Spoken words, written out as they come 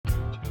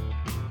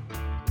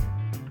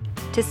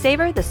To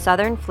savor the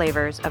southern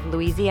flavors of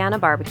Louisiana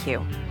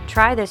barbecue,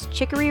 try this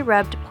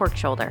chicory-rubbed pork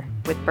shoulder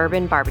with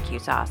bourbon barbecue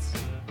sauce.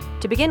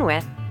 To begin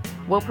with,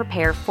 we'll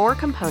prepare 4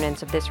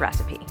 components of this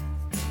recipe: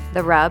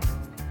 the rub,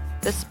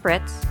 the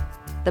spritz,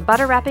 the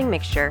butter wrapping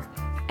mixture,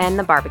 and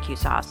the barbecue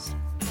sauce.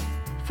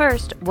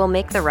 First, we'll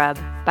make the rub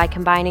by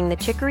combining the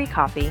chicory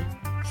coffee,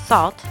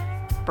 salt,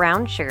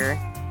 brown sugar,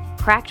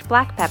 cracked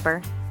black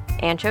pepper,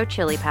 ancho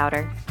chili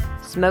powder,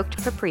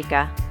 smoked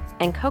paprika,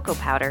 and cocoa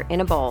powder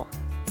in a bowl.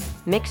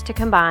 Mix to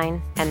combine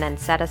and then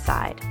set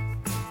aside.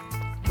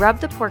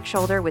 Rub the pork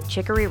shoulder with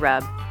chicory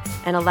rub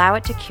and allow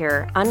it to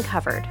cure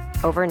uncovered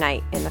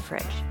overnight in the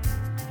fridge.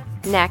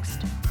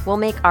 Next, we'll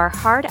make our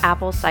hard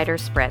apple cider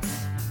spritz.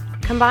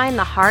 Combine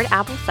the hard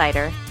apple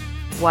cider,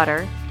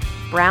 water,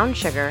 brown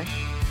sugar,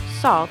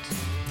 salt,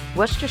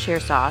 Worcestershire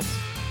sauce,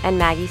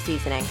 and Maggi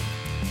seasoning.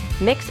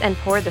 Mix and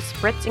pour the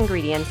spritz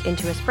ingredients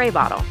into a spray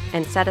bottle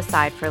and set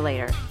aside for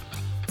later.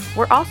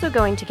 We're also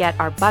going to get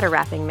our butter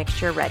wrapping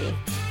mixture ready.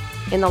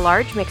 In the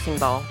large mixing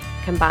bowl,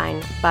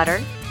 combine butter,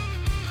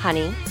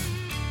 honey,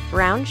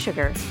 brown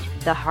sugar,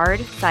 the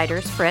hard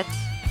cider spritz,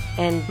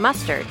 and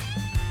mustard.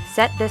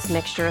 Set this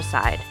mixture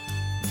aside.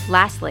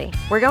 Lastly,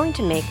 we're going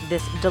to make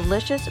this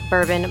delicious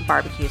bourbon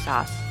barbecue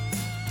sauce.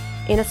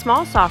 In a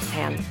small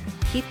saucepan,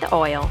 heat the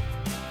oil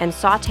and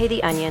sauté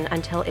the onion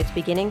until it's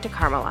beginning to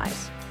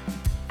caramelize.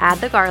 Add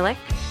the garlic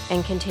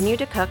and continue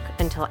to cook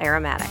until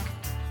aromatic.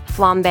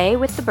 Flambe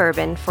with the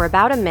bourbon for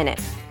about a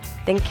minute,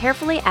 then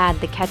carefully add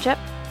the ketchup,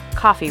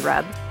 coffee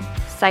rub,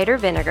 cider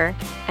vinegar,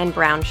 and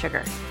brown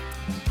sugar.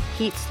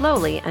 Heat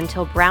slowly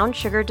until brown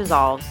sugar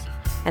dissolves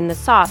and the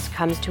sauce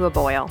comes to a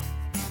boil.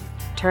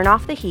 Turn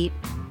off the heat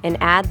and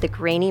add the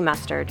grainy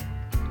mustard.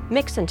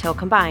 Mix until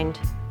combined.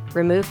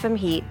 Remove from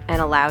heat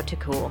and allow to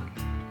cool.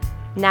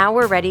 Now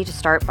we're ready to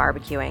start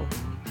barbecuing.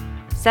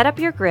 Set up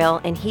your grill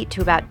and heat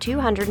to about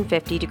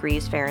 250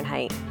 degrees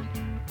Fahrenheit,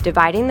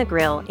 dividing the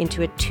grill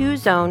into a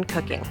 2-zone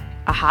cooking,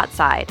 a hot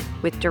side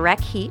with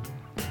direct heat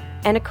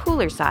and a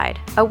cooler side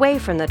away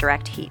from the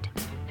direct heat.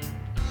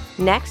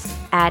 Next,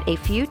 add a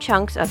few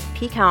chunks of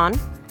pecan,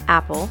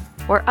 apple,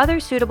 or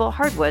other suitable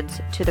hardwoods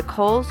to the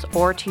coals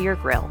or to your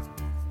grill.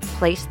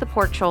 Place the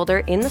pork shoulder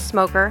in the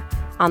smoker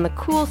on the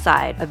cool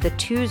side of the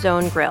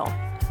 2-zone grill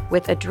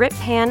with a drip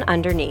pan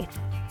underneath.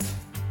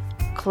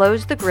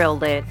 Close the grill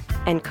lid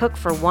and cook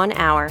for 1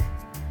 hour,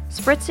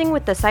 spritzing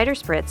with the cider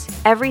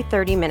spritz every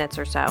 30 minutes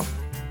or so.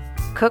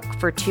 Cook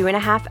for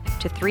 2.5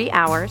 to 3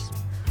 hours,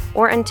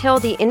 or until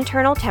the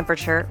internal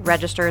temperature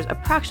registers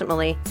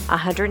approximately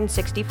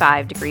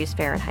 165 degrees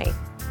Fahrenheit.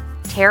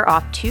 Tear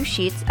off 2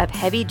 sheets of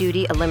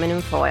heavy-duty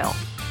aluminum foil.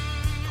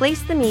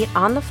 Place the meat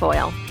on the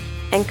foil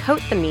and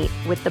coat the meat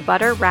with the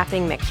butter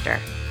wrapping mixture.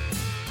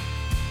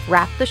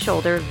 Wrap the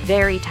shoulder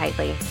very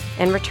tightly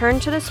and return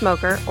to the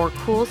smoker or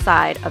cool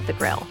side of the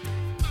grill.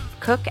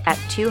 Cook at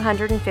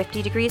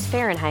 250 degrees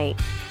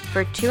Fahrenheit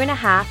for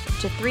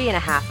 2.5 to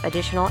 3.5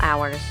 additional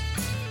hours,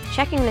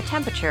 checking the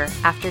temperature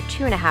after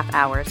 2.5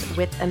 hours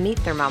with a meat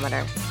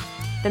thermometer.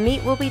 The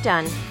meat will be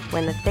done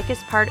when the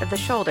thickest part of the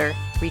shoulder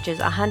reaches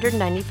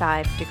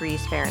 195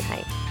 degrees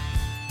Fahrenheit.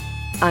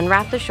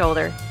 Unwrap the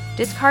shoulder,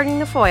 discarding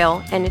the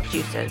foil and its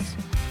juices.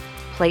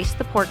 Place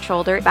the pork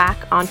shoulder back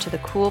onto the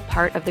cool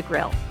part of the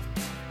grill.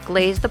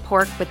 Glaze the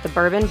pork with the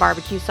bourbon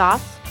barbecue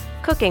sauce,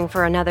 cooking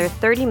for another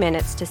 30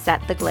 minutes to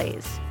set the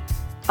glaze.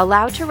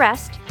 Allow to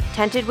rest,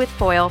 tented with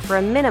foil for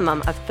a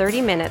minimum of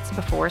 30 minutes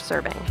before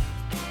serving.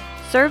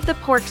 Serve the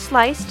pork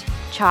sliced,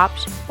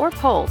 chopped, or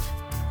pulled.